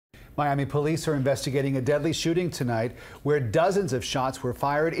Miami police are investigating a deadly shooting tonight where dozens of shots were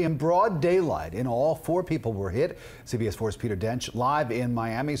fired in broad daylight. In all, 4 people were hit. CBS 4's Peter Dench live in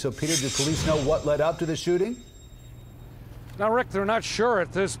Miami. So, Peter, do police know what led up to the shooting? Now, Rick, they're not sure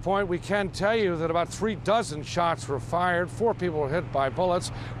at this point. We can tell you that about 36 shots were fired. 4 people were hit by bullets.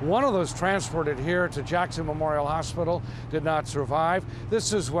 One of those transported here to Jackson Memorial Hospital did not survive.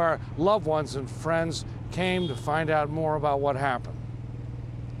 This is where loved ones and friends came to find out more about what happened.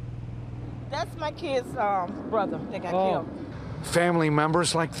 That's my kid's brother that got killed. Family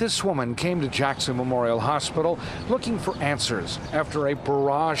members like this woman came to Jackson Memorial Hospital looking for answers after a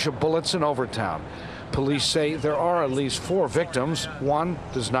barrage of bullets in Overtown. Police say there are at least 4 victims. 1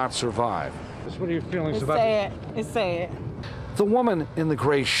 does not survive. What are your feelings about this? It's sad. The woman in the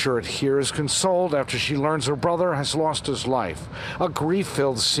gray shirt here is consoled after she learns her brother has lost his life. A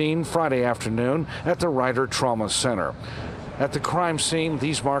grief-filled scene Friday afternoon at the Ryder Trauma Center. At the crime scene,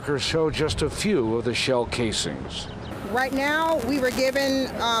 these markers show just a few of the shell casings. Right now, we were given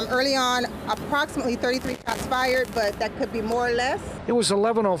early on approximately 33 shots fired, but that could be more or less. It was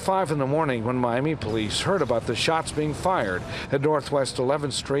 11:05 in the morning when Miami police heard about the shots being fired at Northwest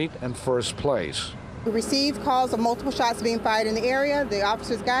 11th Street and First Place. We received calls of multiple shots being fired in the area. The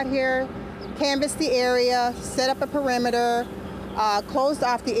officers got here, canvassed the area, set up a perimeter, closed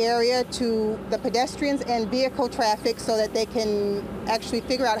off the area to the pedestrians and vehicle traffic so that they can actually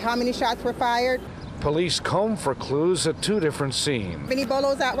figure out how many shots were fired. Police comb for clues at 2 different scenes. Vinny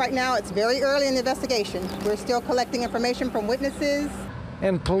Bolo's out right now. It's very early in the investigation. We're still collecting information from witnesses.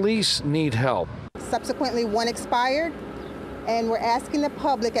 And police need help. Subsequently, 1 expired, and we're asking the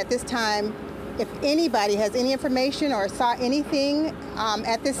public at this time if anybody has any information or saw anything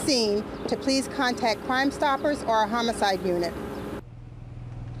at this scene to please contact Crime Stoppers or our homicide unit.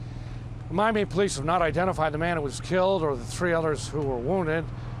 Miami police have not identified the man who was killed or the 3 others who were wounded.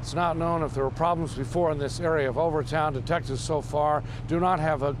 It's not known if there were problems before in this area of Overtown. Detectives so far do not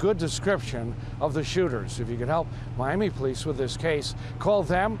have a good description of the shooters. If you can help Miami police with this case, call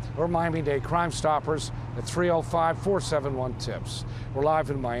them or Miami-Dade Crime Stoppers at 305-471-TIPS. We're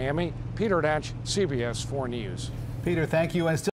live in Miami. Peter Dench, CBS 4 News. Peter, thank you. And still